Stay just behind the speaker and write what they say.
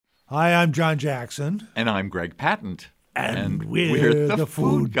Hi, I'm John Jackson. And I'm Greg Patent. And we're the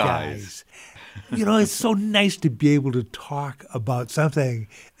Food Guys. You know, it's so nice to be able to talk about something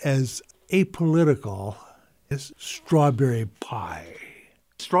as apolitical as strawberry pie.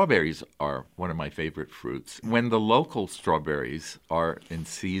 Strawberries are one of my favorite fruits. When the local strawberries are in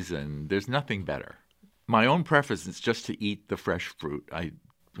season, there's nothing better. My own preference is just to eat the fresh fruit. I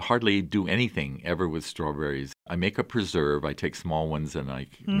hardly do anything ever with strawberries. I make a preserve. I take small ones and I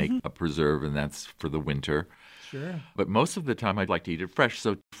make a preserve, and that's for the winter. Sure. But most of the time, I'd like to eat it fresh.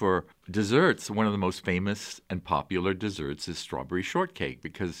 So for desserts, one of the most famous and popular desserts is strawberry shortcake,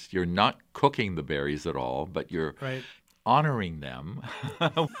 because you're not cooking the berries at all, but you're honoring them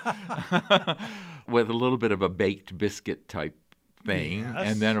with a little bit of a baked biscuit type thing. Yes.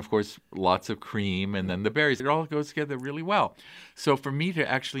 And then, of course, lots of cream and then the berries. It all goes together really well. So for me to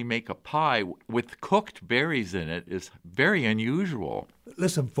actually make a pie with cooked berries in it is very unusual.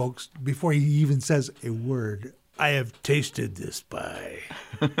 Listen, folks, before he even says a word, I have tasted this pie.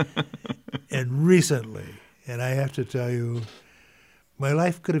 And recently, and I have to tell you, my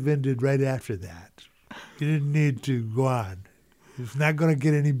life could have ended right after that. You didn't need to go on. It's not going to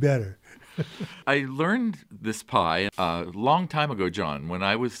get any better. I learned this pie a long time ago, John, when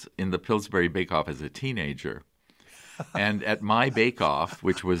I was in the Pillsbury Bake Off as a teenager. And at my Bake Off,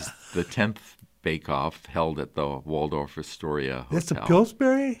 which was the 10th Bake Off held at the Waldorf Astoria Hotel. That's the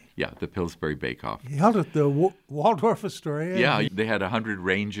Pillsbury? Yeah, the Pillsbury Bake Off. You held at the Waldorf Astoria? Yeah, they had 100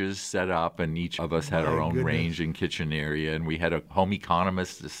 ranges set up, and each of us had our own range and kitchen area, and we had a home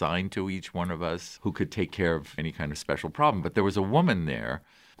economist assigned to each one of us who could take care of any kind of special problem. But there was a woman there,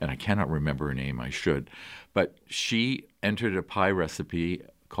 and I cannot remember her name, I should, but she entered a pie recipe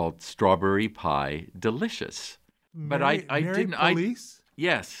called Strawberry Pie Delicious. But I didn't. Police?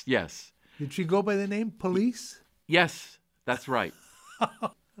 Yes. Did she go by the name Police? Yes, that's right.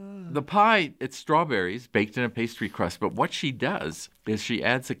 The pie, it's strawberries baked in a pastry crust, but what she does is she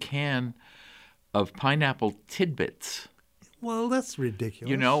adds a can of pineapple tidbits. Well, that's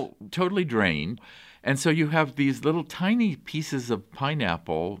ridiculous. You know, totally drained. And so you have these little tiny pieces of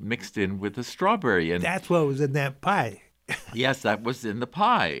pineapple mixed in with the strawberry. And that's what was in that pie. Yes, that was in the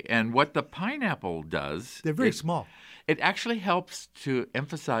pie. And what the pineapple does... They're very small. It actually helps to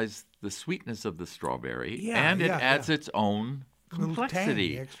emphasize the sweetness of the strawberry, and it adds its own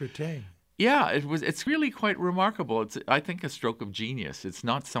complexity. Tang, extra tang. Yeah, it's really quite remarkable. It's, I think, a stroke of genius. It's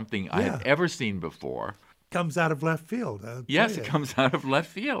not something I have ever seen before. Comes out of left field. Yes, it comes out of left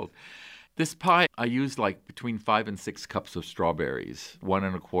field. This pie, I used like between 5 and 6 cups of strawberries, 1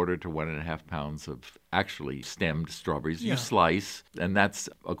 1/4 to 1.5 pounds of actually stemmed strawberries. You slice, and that's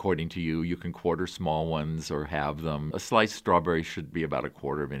according to you. You can quarter small ones or halve them. A sliced strawberry should be about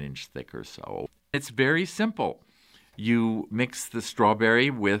 1/4 of an inch thick or so. It's very simple. You mix the strawberry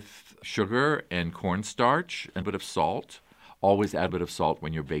with sugar and cornstarch and a bit of salt. Always add a bit of salt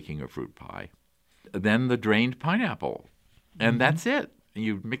when you're baking a fruit pie. Then the drained pineapple, and that's it.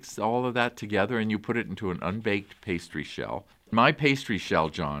 You mix all of that together and you put it into an unbaked pastry shell. My pastry shell,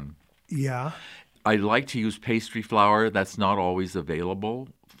 John. Yeah. I like to use pastry flour. That's not always available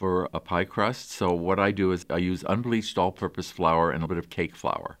for a pie crust. So what I do is I use unbleached all-purpose flour and a bit of cake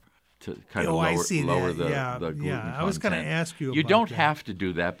flour to kind of lower the gluten content. I was going to ask you about You don't that. have to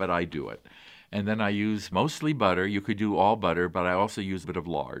do that, but I do it. And then I use mostly butter. You could do all butter, but I also use a bit of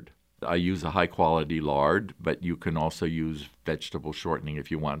lard. I use a high-quality lard, but you can also use vegetable shortening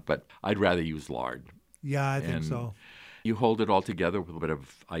if you want. But I'd rather use lard. Yeah, I think so. You hold it all together with a bit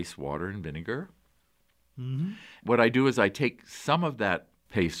of ice water and vinegar. Mm-hmm. What I do is I take some of that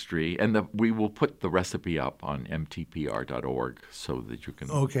pastry, and we will put the recipe up on mtpr.org so that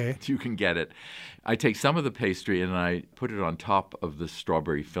you can get it. I take some of the pastry and I put it on top of the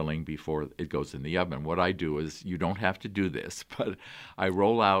strawberry filling before it goes in the oven. What I do is, you don't have to do this, but I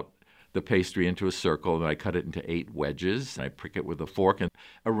roll out the pastry into a circle, and I cut it into 8 wedges, and I prick it with a fork and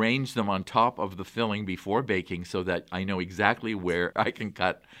arrange them on top of the filling before baking so that I know exactly where I can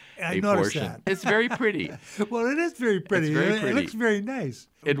cut a portion. That. It's very pretty. Well, it is very pretty. It's very pretty. It looks very nice.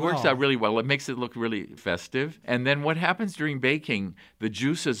 It works out really well. It makes it look really festive. And then what happens during baking, the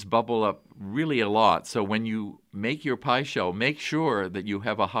juices bubble up really a lot. So when you make your pie shell, make sure that you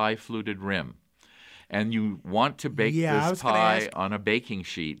have a high fluted rim. And you want to bake this pie on a baking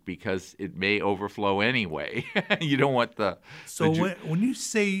sheet because it may overflow anyway. You don't want the... So when you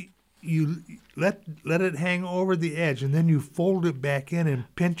say you let it hang over the edge and then you fold it back in and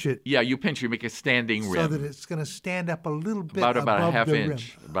pinch it. Yeah, you pinch. You make a standing rim. So that it's going to stand up a little bit about above a half the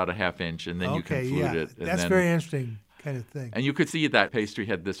inch. rim. About a half inch, and then you can flute it. And That's very interesting. kind of thing. And you could see that pastry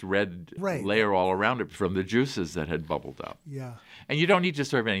had this red layer all around it from the juices that had bubbled up. Yeah. And you don't need to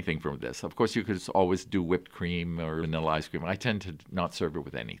serve anything from this. Of course, you could always do whipped cream or vanilla ice cream. I tend to not serve it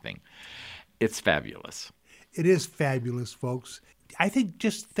with anything. It's fabulous. It is fabulous, folks. I think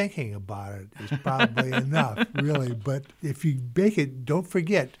just thinking about it is probably enough, really. But if you bake it, don't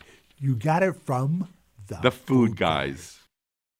forget, you got it from The Food Guys.